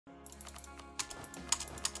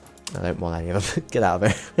I don't want any of them. Get out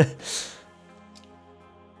of here.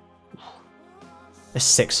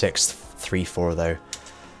 It's 6-6-3-4 though.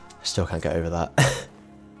 Still can't get over that.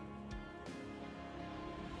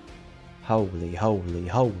 Holy, holy,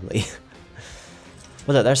 holy.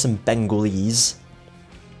 Well, look, there's some Bengalese.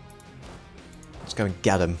 Let's go and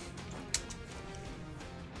get them.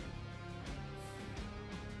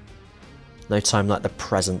 No time like the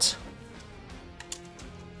present.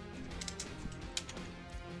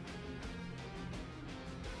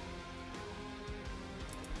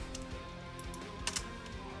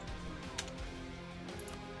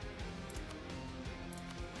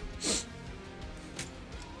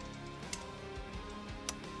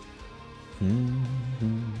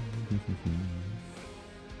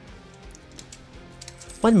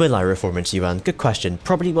 When will I reform into Yuan? Good question.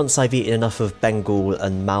 Probably once I've eaten enough of Bengal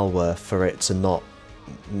and Malwa for it to not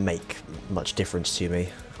make much difference to me.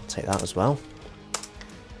 I'll take that as well.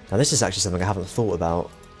 Now this is actually something I haven't thought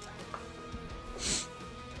about.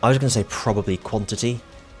 I was going to say probably quantity,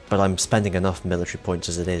 but I'm spending enough military points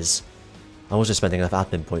as it is. I'm also spending enough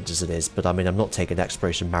admin points as it is, but I mean I'm not taking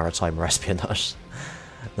exploration, maritime or espionage.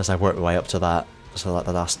 Unless I work my way up to that. So like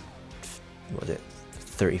the last, what is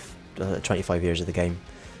it, 25 years of the game.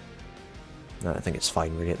 No, I think it's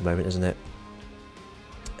fine really at the moment, isn't it?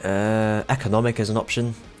 Economic is an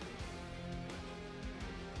option.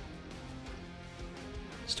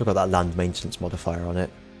 Still got that land maintenance modifier on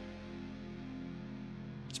it.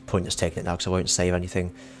 It's pointless taking it now because I won't save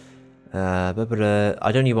anything. I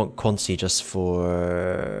only want quantity just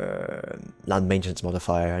for land maintenance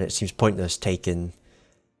modifier, and it seems pointless taking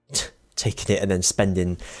it and then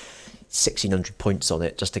spending 1600 points on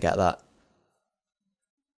it just to get that.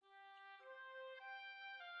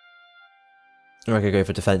 Or I could go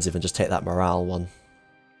for defensive and just take that morale one.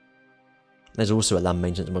 There's also a land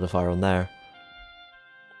maintenance modifier on there.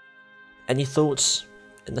 Any thoughts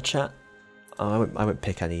in the chat? Oh, I won't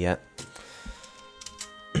pick any yet.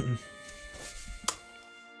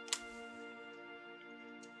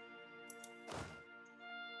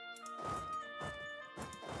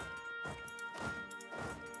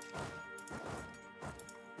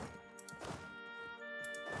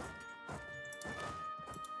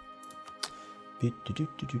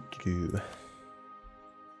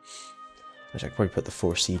 Actually, I could probably put the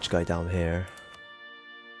 4 siege guy down here.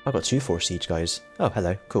 I've got 2 4 siege guys. Oh,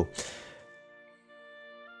 hello, cool.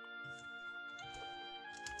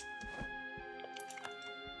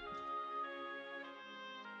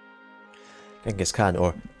 Genghis Khan,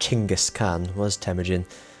 or Chinggis Khan, was Temujin.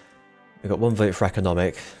 We got 1 vote for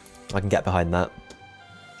economic. I can get behind that.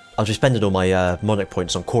 I'll just spend all my monarch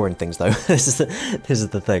points on coring things, though. this is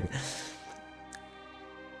the thing.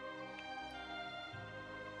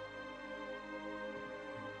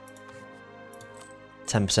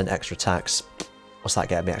 %, extra tax. What's that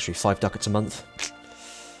getting me actually? 5 ducats a month?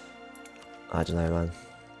 I don't know, man.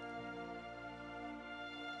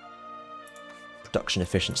 Production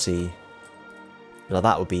efficiency. Now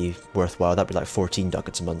that would be worthwhile. That'd be like 14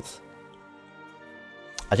 ducats a month.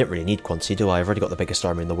 I don't really need quantity, do I? I've already got the biggest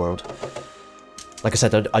army in the world. Like I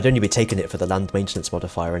said, I'd only be taking it for the land maintenance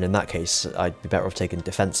modifier, and in that case, I'd be better off taking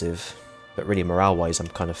defensive. But really, morale-wise, I'm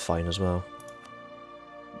kind of fine as well.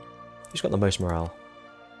 Who's got the most morale?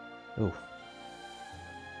 Ooh.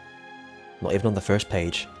 Not even on the first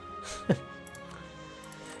page.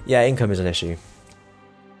 Yeah, income is an issue.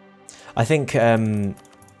 I think,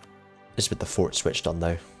 it's with the fort switched on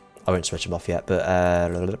though. I won't switch them off yet, but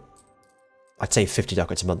I'd say 50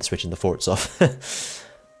 ducats a month switching the forts off.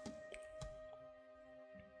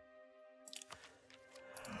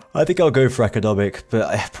 I think I'll go for economic, but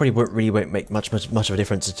I probably won't make much of a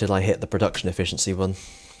difference until I hit the production efficiency one.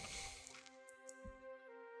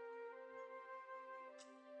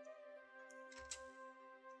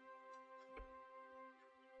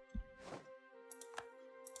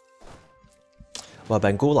 Well,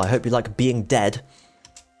 Bengal, I hope you like being dead.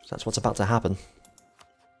 That's what's about to happen.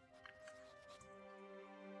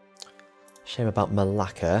 Shame about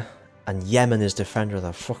Malacca. And Yemen is defender of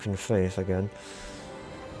the fucking faith again.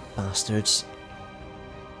 Bastards.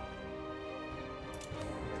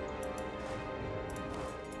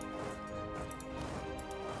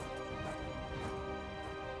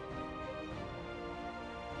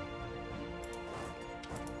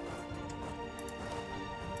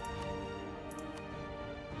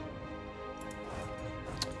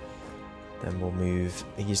 Then we'll move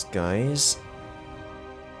these guys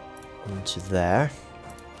into there.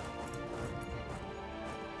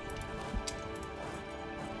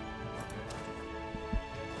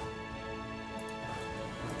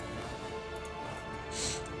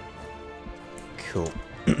 Cool.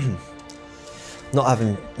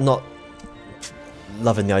 Not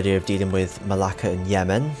loving the idea of dealing with Malacca and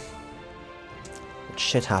Yemen. But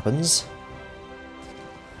shit happens.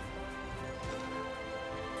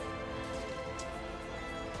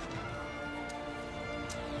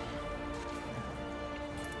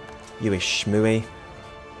 Yui Shmooey.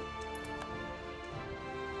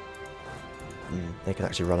 They can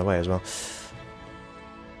actually run away as well.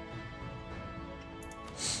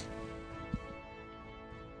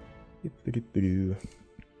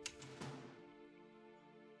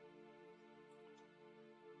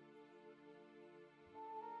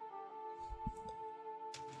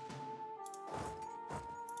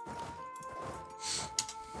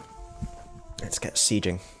 Let's get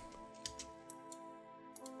sieging.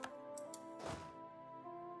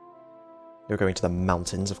 You're going to the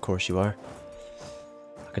mountains, of course you are.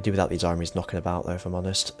 I could do without these armies knocking about though, if I'm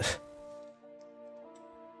honest.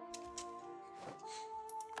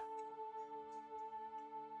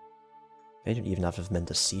 They don't even have men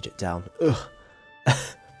to siege it down. Ugh.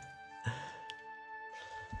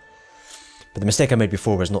 But the mistake I made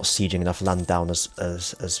before was not sieging enough land down as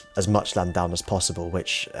much land down as possible,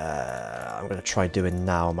 which I'm going to try doing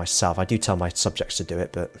now myself. I do tell my subjects to do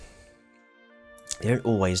it, but they don't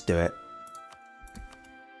always do it.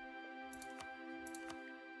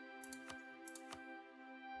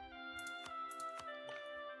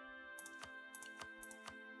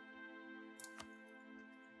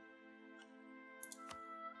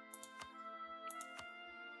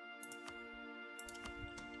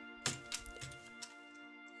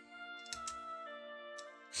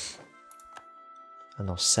 And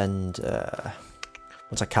I'll send,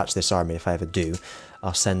 once I catch this army, if I ever do,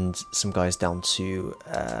 I'll send some guys down to,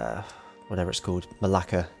 whatever it's called,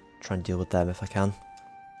 Malacca, try and deal with them if I can.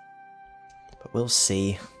 But we'll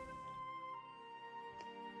see.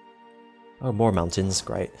 Oh, more mountains,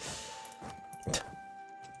 great.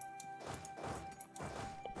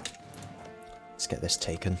 Let's get this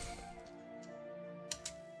taken.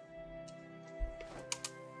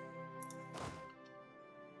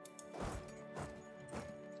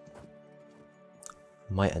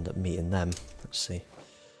 Might end up meeting them. Let's see.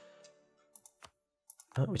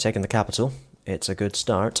 Oh, we're taking the capital. It's a good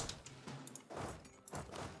start.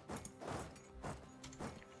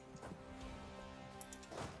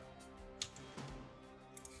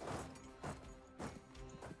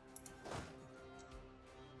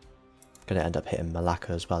 Gonna end up hitting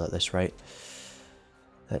Malacca as well at this rate.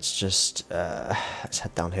 Let's just let's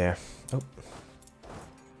head down here. Oh,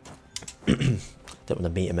 don't want to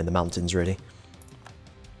meet him in the mountains really.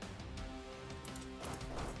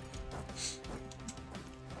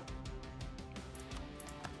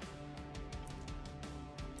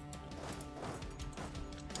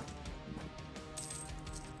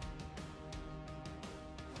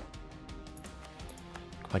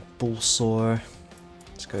 Quite bullsore.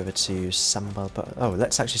 Let's go over to Sambal. Oh,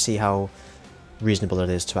 let's actually see how reasonable it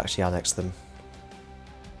is to actually annex them.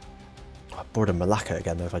 Oh, I'm bored of Malacca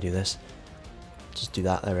again though if I do this. Just do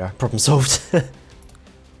that, there we are. Problem solved.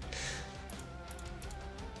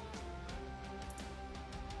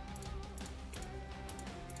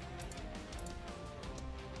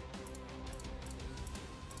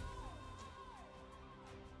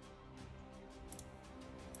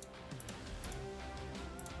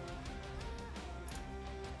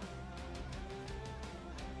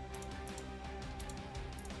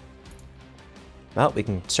 Well, we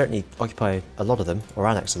can certainly occupy a lot of them, or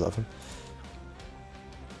annex a lot of them.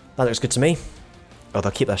 That looks good to me. Oh,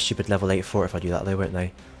 they'll keep that stupid level 8 fort if I do that though, won't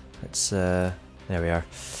they? Let's, there we are.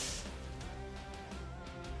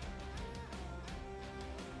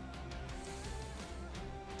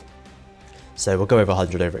 So we'll go over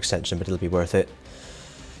 100 overextension, but it'll be worth it.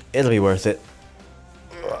 It'll be worth it.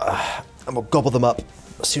 And we'll gobble them up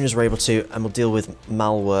as soon as we're able to, and we'll deal with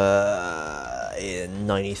Malwa in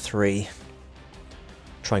 93.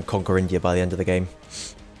 Try and conquer India by the end of the game.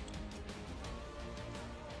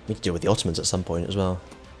 Need to deal with the Ottomans at some point as well.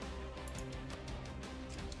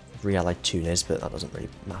 Re-allied Tunis, but that doesn't really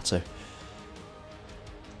matter.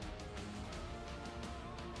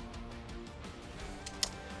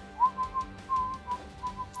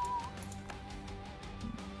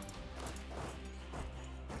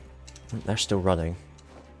 They're still running.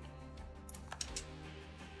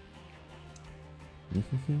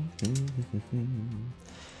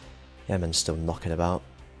 Yemen's still knocking about.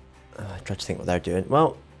 I try to think what they're doing.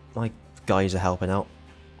 Well, my guys are helping out.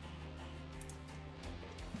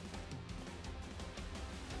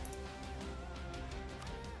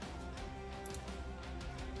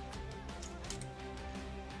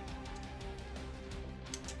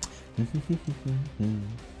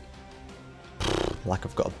 Like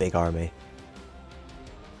I've got a big army.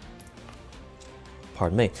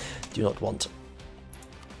 Pardon me. Do not want.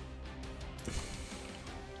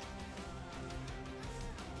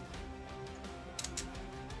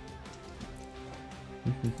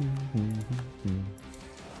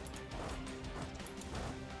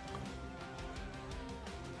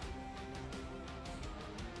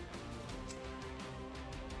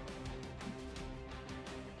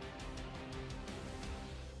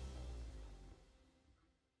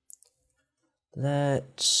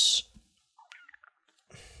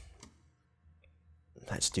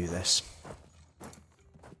 Let's do this.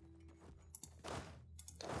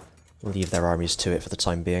 We'll leave their armies to it for the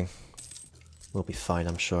time being. We'll be fine,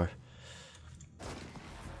 I'm sure.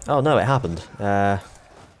 Oh no, it happened.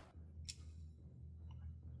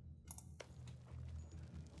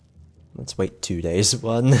 Let's wait 2 days.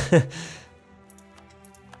 1.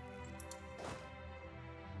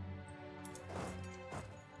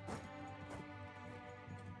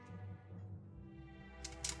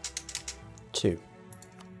 2.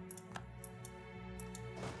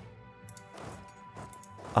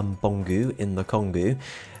 Mbongu in the Congo.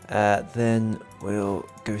 Then we'll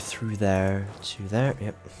go through there to there.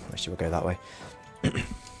 Yep, actually we'll go that way.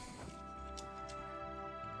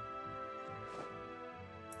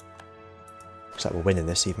 Looks like we're winning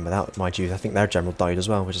this even without, mind you, I think their general died as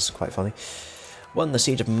well, which is quite funny. Won the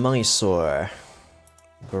siege of Mysore.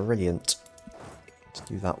 Brilliant. Let's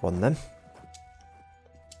do that one then.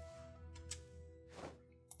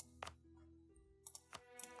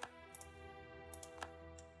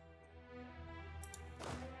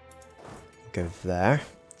 Go there.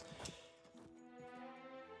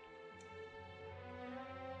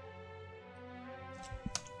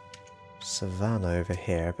 Savannah over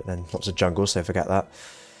here, but then lots of jungle, so forget that.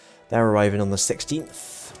 They're arriving on the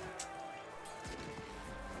 16th.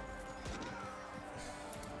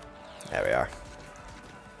 There we are.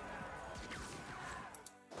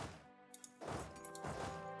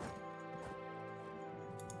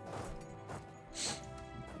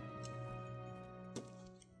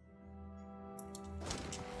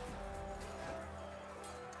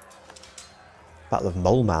 Battle of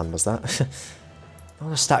Moleman was that?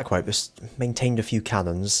 Not a stat wipe, just maintained a few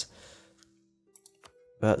cannons.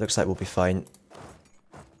 But looks like we'll be fine.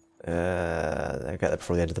 They'll get there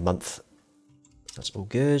before the end of the month. That's all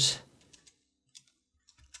good.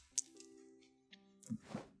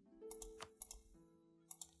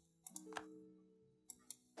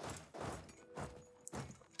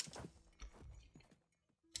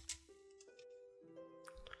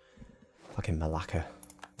 Fucking Malacca.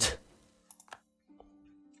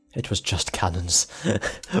 It was just cannons.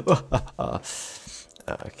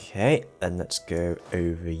 Okay, then let's go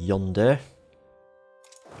over yonder.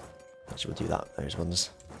 Actually, we'll do that. Those ones.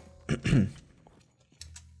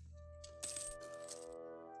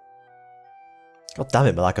 God damn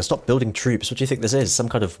it, Malacca, stop building troops. What do you think this is? Some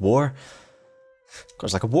kind of war? God,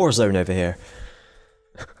 it's like a war zone over here.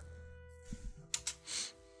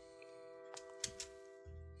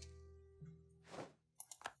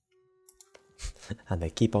 And they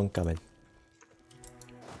keep on coming.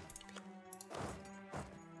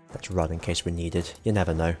 Let's run in case we're needed. You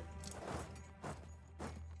never know.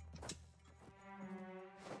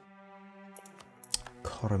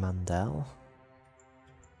 Coromandel.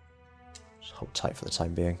 Just hold tight for the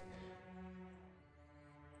time being.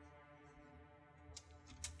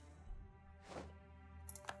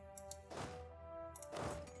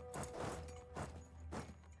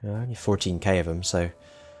 Only 14k of them, so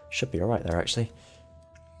should be alright there actually.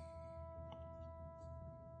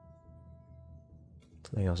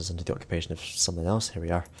 Something else is under the occupation of something else. Here we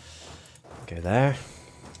are. Go there.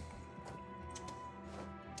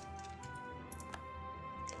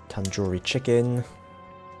 Tandoori chicken.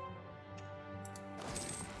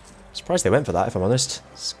 Surprised they went for that, if I'm honest.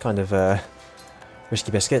 It's kind of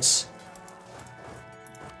risky biscuits.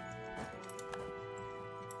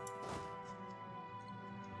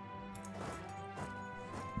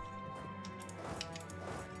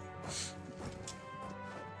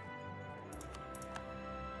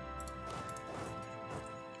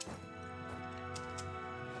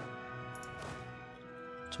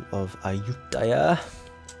 Of Ayutthaya.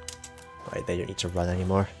 Right, they don't need to run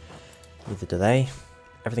anymore. Neither do they.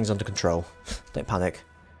 Everything's under control. Don't panic.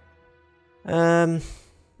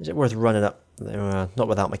 Is it worth running up? Not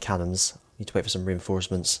without my cannons. Need to wait for some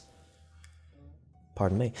reinforcements.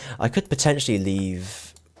 Pardon me. I could potentially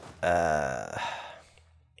leave like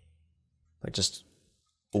just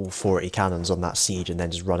all 40 cannons on that siege and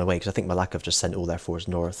then just run away, because I think Malacca have just sent all their force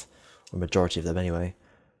north, or majority of them anyway.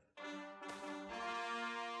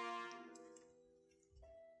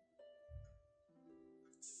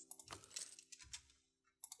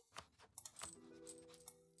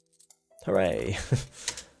 Hooray!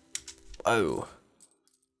 Oh.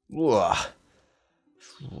 Whoa.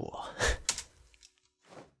 Whoa.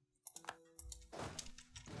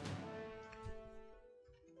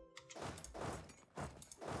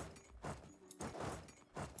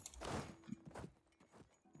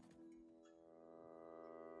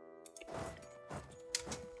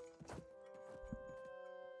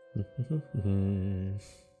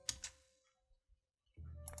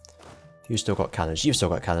 You still got cannons. You've still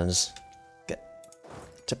got cannons.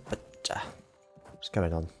 What's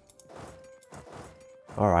going on?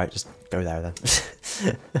 Alright, just go there then.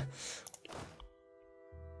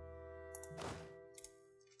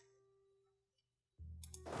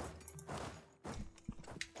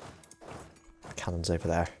 Cannons over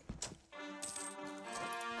there.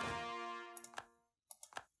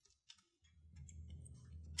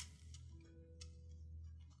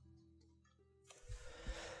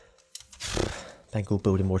 Bengal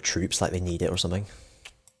building more troops like they need it or something.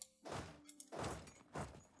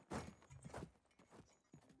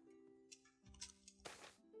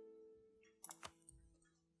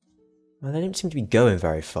 Well, they don't seem to be going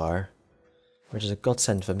very far, which is a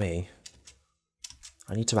godsend for me.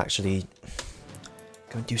 I need to actually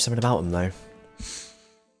go and do something about them, though. Can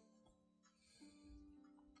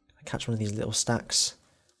I catch one of these little stacks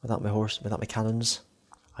without my horse, without my cannons?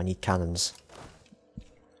 I need cannons.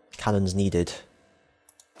 Cannons needed.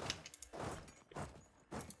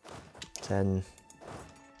 10,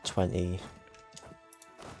 20,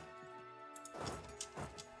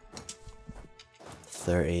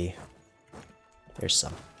 30. There's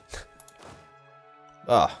some.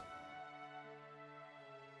 Ah.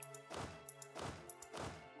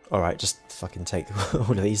 Alright, just fucking take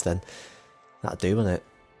all of these then. That'll do, won't it?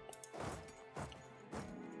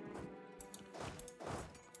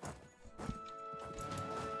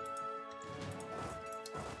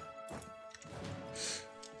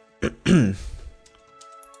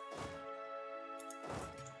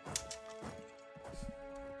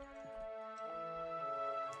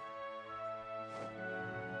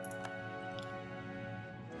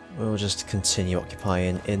 We'll just continue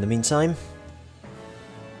occupying in the meantime.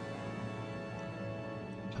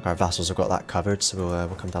 Our vassals have got that covered, so we'll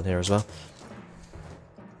come down here as well.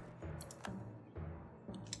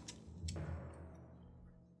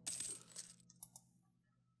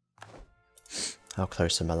 How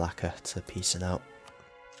close are Malacca to piecing out?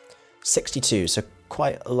 62, so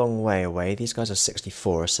quite a long way away. These guys are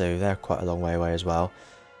 64, so they're quite a long way away as well.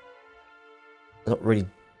 They're not really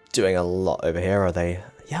doing a lot over here, are they?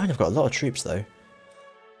 Yeah, I mean, I've got a lot of troops though.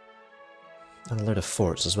 And a load of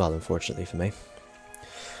forts as well, unfortunately for me.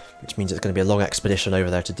 Which means it's going to be a long expedition over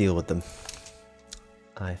there to deal with them,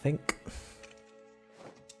 I think.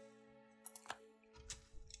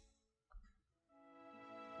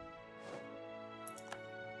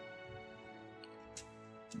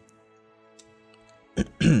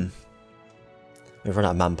 We've run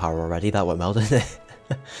out of manpower already, that went well, didn't it?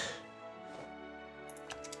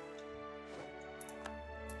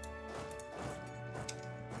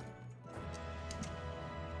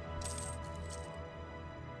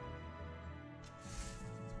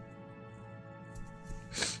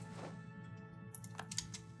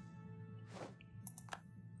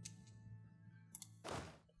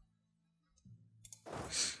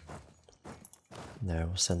 No,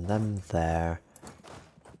 we'll send them there.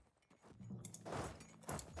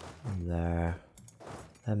 There.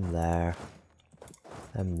 Them there.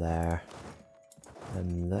 Them there.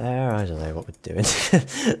 Them there. I don't know what we're doing.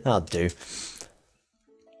 That'll do.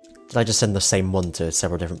 Did I just send the same one to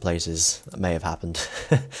several different places? That may have happened.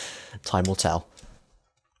 Time will tell.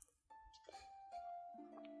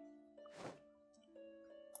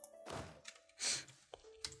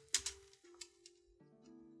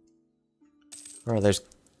 Where are those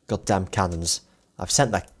goddamn cannons? I've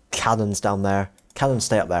sent the cannons down there. Cannons,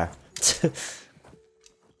 stay up there.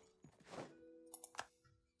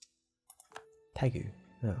 Pegu.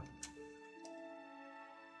 Oh.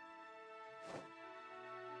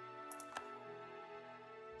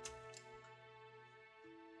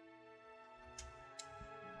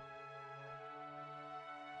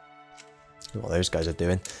 What those guys are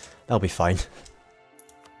doing. They'll be fine.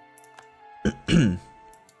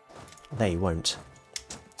 They won't.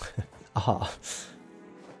 Aha.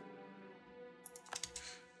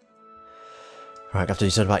 Right, I have to do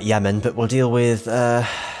something about Yemen, but we'll deal with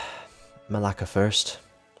Malacca first.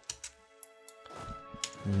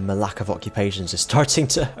 Malacca of occupations is starting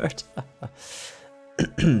to hurt.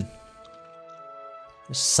 There's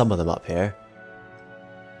some of them up here.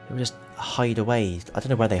 They will just hide away. I don't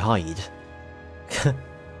know where they hide. But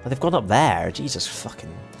they've gone up there. Jesus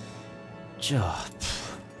fucking... You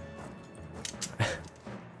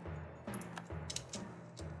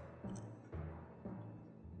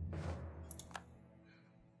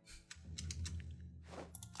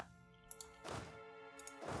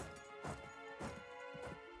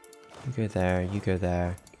go there, you go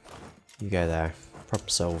there, you go there. Problem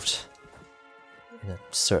solved. In a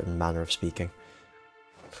certain manner of speaking.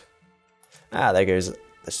 Ah, there goes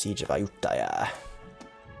the siege of Ayutthaya.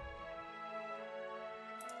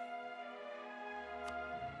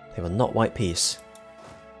 They will not want peace.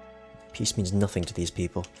 Peace means nothing to these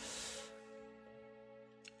people.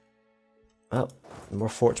 Well, more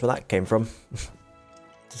forts where that came from.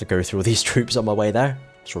 To go through all these troops on my way there.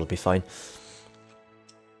 Sure, it'll be fine.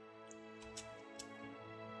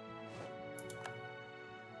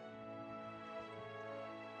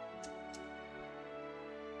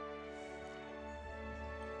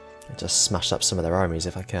 I'll just smash up some of their armies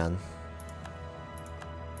if I can.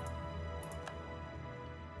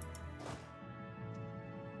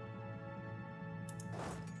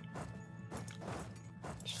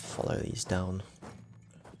 Just follow these down.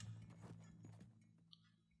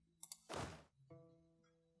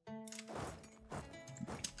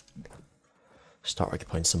 Start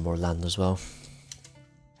occupying some more land as well.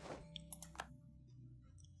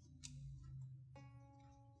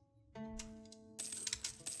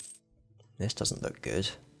 This doesn't look good.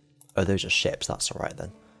 Oh, those are ships, that's alright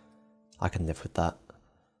then. I can live with that.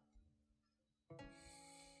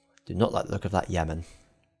 Do not like the look of that Yemen.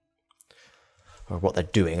 Or what they're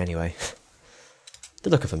doing anyway. The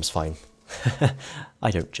look of them's fine. I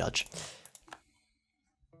don't judge.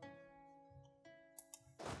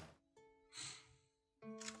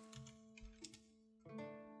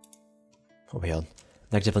 What are we on?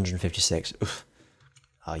 Negative 156. Oof.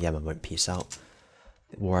 Oh, Yemen won't peace out.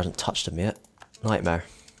 The war hasn't touched them yet. Nightmare.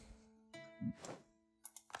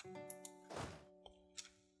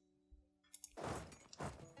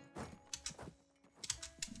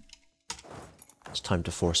 It's time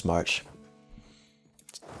to force march.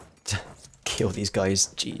 Kill these guys,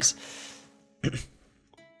 jeez.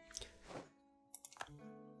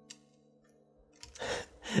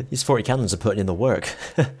 These 40 cannons are putting in the work.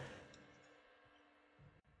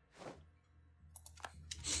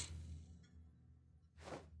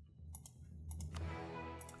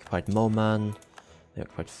 Occupied Moman, they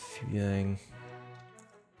occupied Fuyang.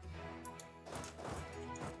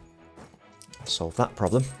 Solve that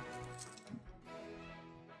problem.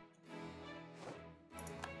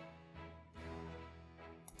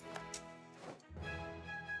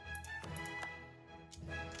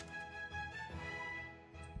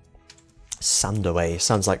 Sandaway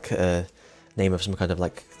sounds like a name of some kind of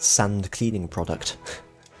like sand cleaning product.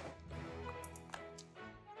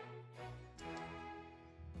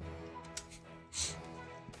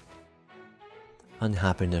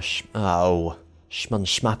 Unhappiness. Oh, schmun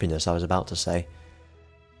schmappiness, I was about to say.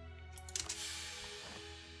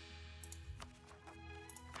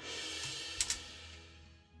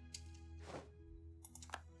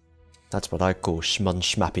 That's what I call schmun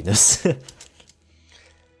schmappiness.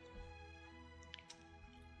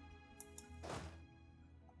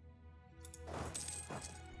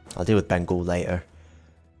 I'll deal with Bengal later.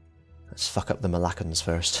 Let's fuck up the Malaccans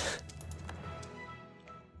first.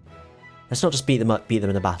 Let's not just beat them up, beat them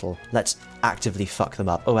in a battle. Let's actively fuck them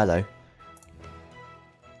up. Oh, hello.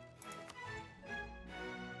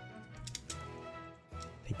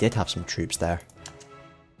 They did have some troops there.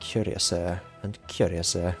 Curiouser and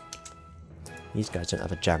curiouser. These guys don't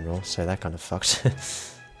have a general, so they're kind of fucked.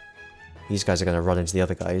 These guys are going to run into the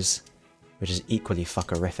other guys, which is equally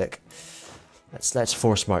fuckerific. Let's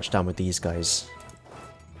force march down with these guys.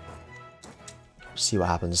 See what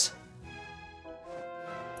happens.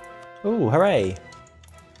 Oh, hooray!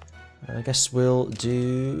 I guess we'll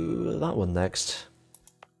do that one next.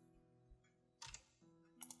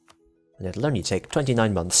 And it'll only take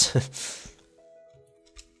 29 months.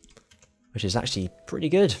 Which is actually pretty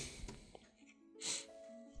good.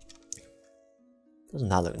 Doesn't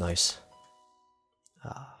that look nice?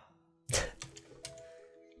 Ah.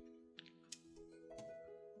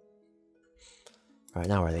 Right,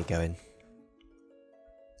 now where are they going?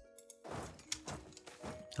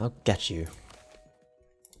 I'll get you.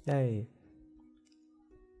 Yay.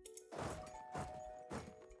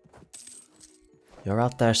 You're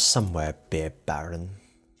out there somewhere, Beer Baron.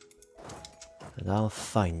 And I'll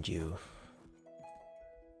find you.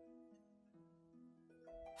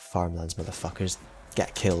 Farmlands, motherfuckers.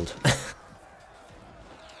 Get killed.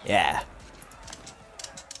 Yeah.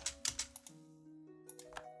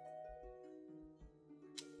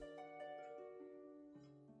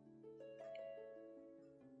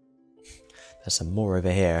 There's some more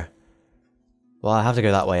over here. Well, I have to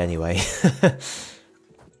go that way anyway.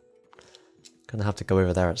 Gonna have to go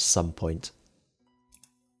over there at some point.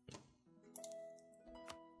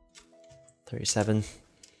 37.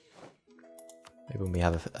 Maybe when we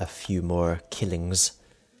have a few more killings.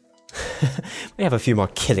 We have a few more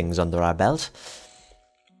killings under our belt.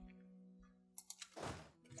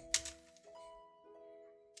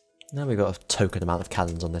 Now we've got a token amount of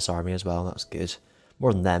cannons on this army as well, that's good.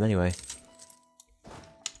 More than them anyway.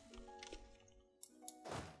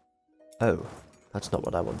 Oh, that's not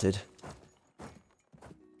what I wanted.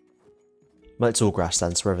 Well, it's all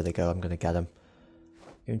grasslands, wherever they go I'm going to get them.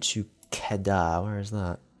 Going to Kedah, where is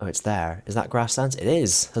that? Oh, it's there. Is that grasslands? It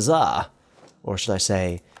is! Huzzah! Or should I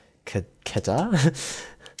say, Kedah?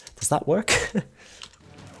 Does that work?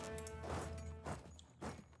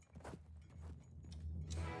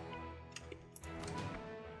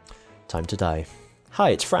 Time to die.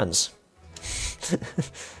 Hi, it's France.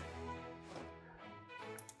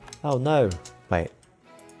 Oh no. Wait.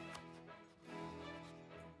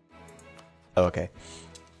 Oh, okay.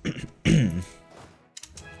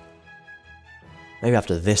 Maybe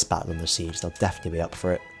after this battle on the siege, they'll definitely be up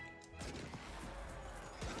for it.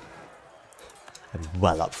 I'm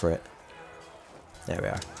well up for it. There we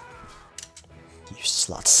are. You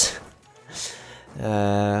sluts.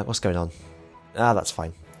 What's going on? Ah, that's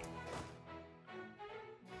fine.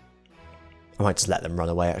 I might just let them run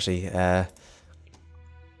away, actually.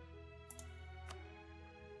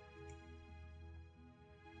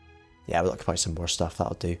 Yeah, we'll occupy some more stuff,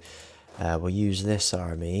 that'll do. We'll use this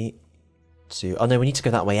army to... Oh no, we need to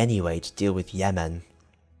go that way anyway to deal with Yemen.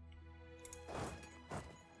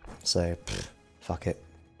 So, fuck it.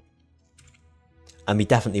 And we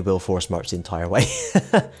definitely will force march the entire way.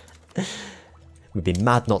 We'd be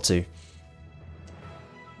mad not to.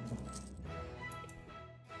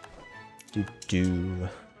 Do.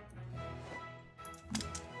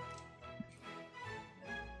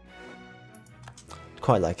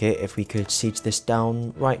 Quite like it if we could siege this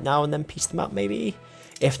down right now and then piece them up, maybe.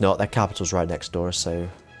 If not, their capital's right next door, so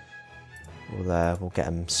we'll get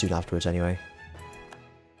them soon afterwards anyway.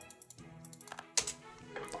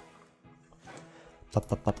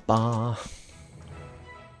 Are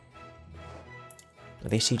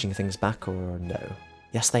they sieging things back or no?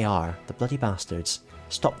 Yes, they are. The bloody bastards.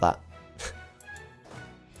 Stop that.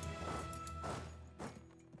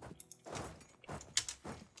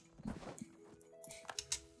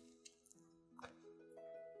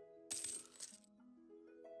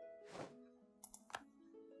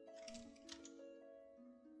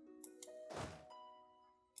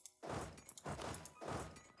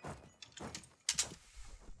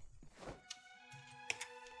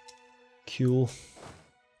 Cool.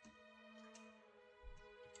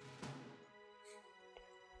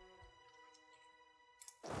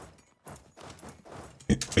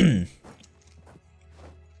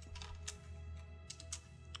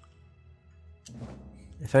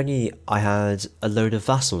 If only I had a load of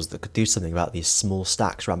vassals that could do something about these small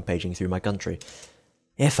stacks rampaging through my country.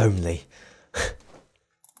 If only. It's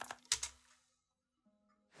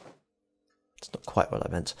not quite what I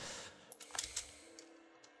meant.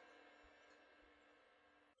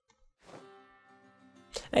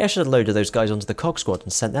 Hey, I should have loaded those guys onto the cog squad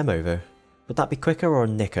and sent them over. Would that be quicker or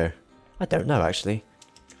nicker? I don't know, actually.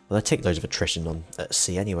 Well, they take loads of attrition on at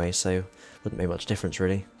sea anyway, so wouldn't make much difference,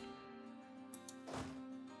 really.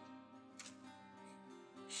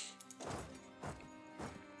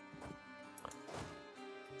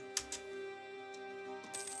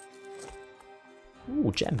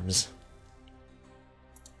 Ooh, gems.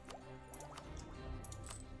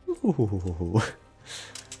 Ooh.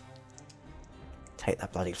 Take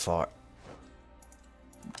that bloody fort.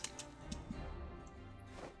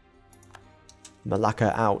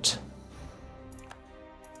 Malacca out.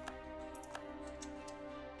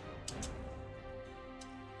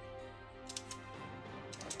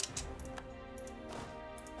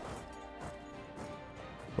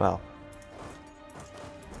 Well.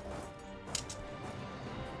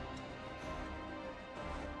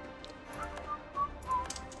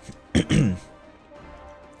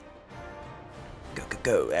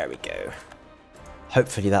 Go, there we go.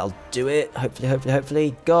 Hopefully that'll do it.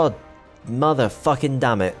 Hopefully. God, motherfucking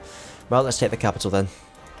damn it. Well, let's take the capital then.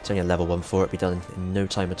 It's only a level 1 fort, it'll be done in no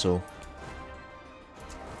time at all.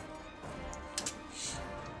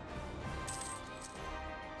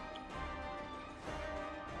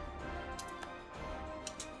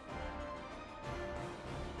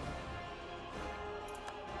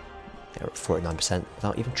 Yeah, we're at 49%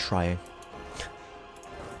 without even trying.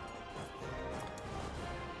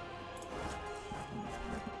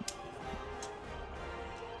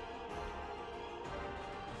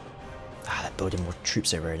 building more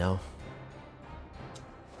troops over here now.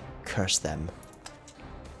 Curse them.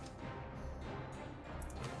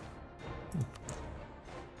 Are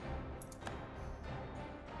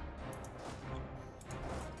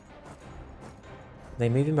they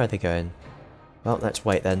moving? Where are they going? Well, let's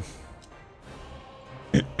wait then.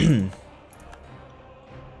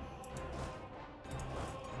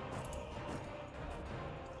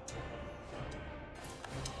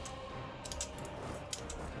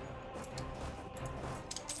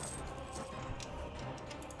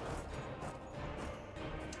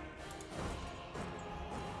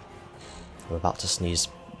 I'm about to sneeze.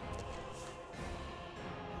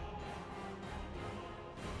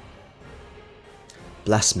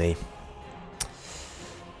 Bless me.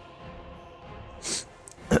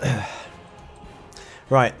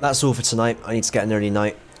 Right, that's all for tonight. I need to get an early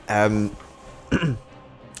night.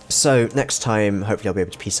 So next time, hopefully I'll be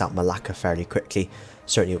able to piece out Malacca fairly quickly.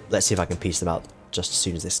 Certainly, let's see if I can piece them out just as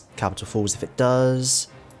soon as this capital falls. If it does,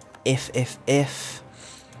 if it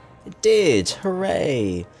did,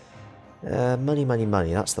 hooray! Money, money,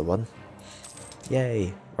 money. That's the one.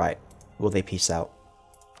 Yay! Right, will they piece out?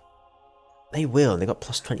 They will. And they got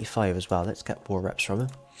plus 25 as well. Let's get war reps from them.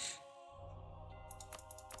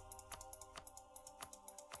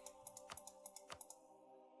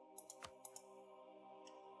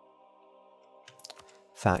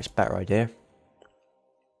 In fact, better idea.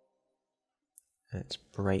 Let's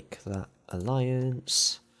break that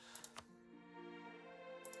alliance.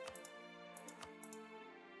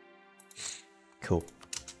 Cool.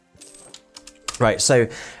 Right, so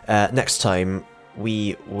next time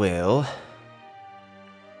we will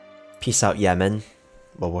piece out Yemen.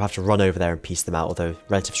 Well, we'll have to run over there and piece them out, although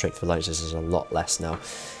relative strength of alliances is a lot less now.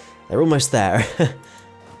 They're almost there.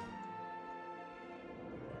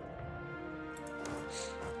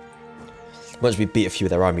 Once we beat a few of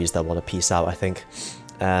their armies, they'll want to peace out, I think.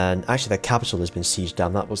 And actually, their capital has been sieged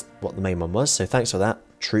down. That was what the main one was, so thanks for that,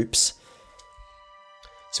 troops.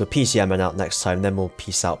 So we'll peace Yemen out next time, then we'll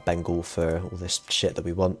peace out Bengal for all this shit that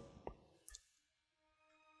we want.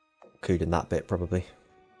 Including that bit, probably.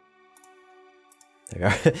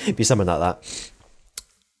 There we go. It'd be something like that.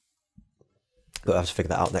 But we'll have to figure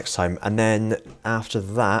that out next time. And then after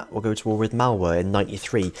that, we'll go to war with Malwa in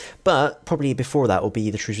 93. But probably before that will be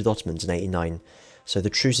the truce with Ottomans in 89. So the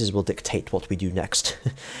truces will dictate what we do next.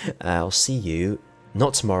 I'll see you,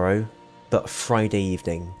 not tomorrow, but Friday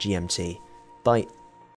evening, GMT. Bye.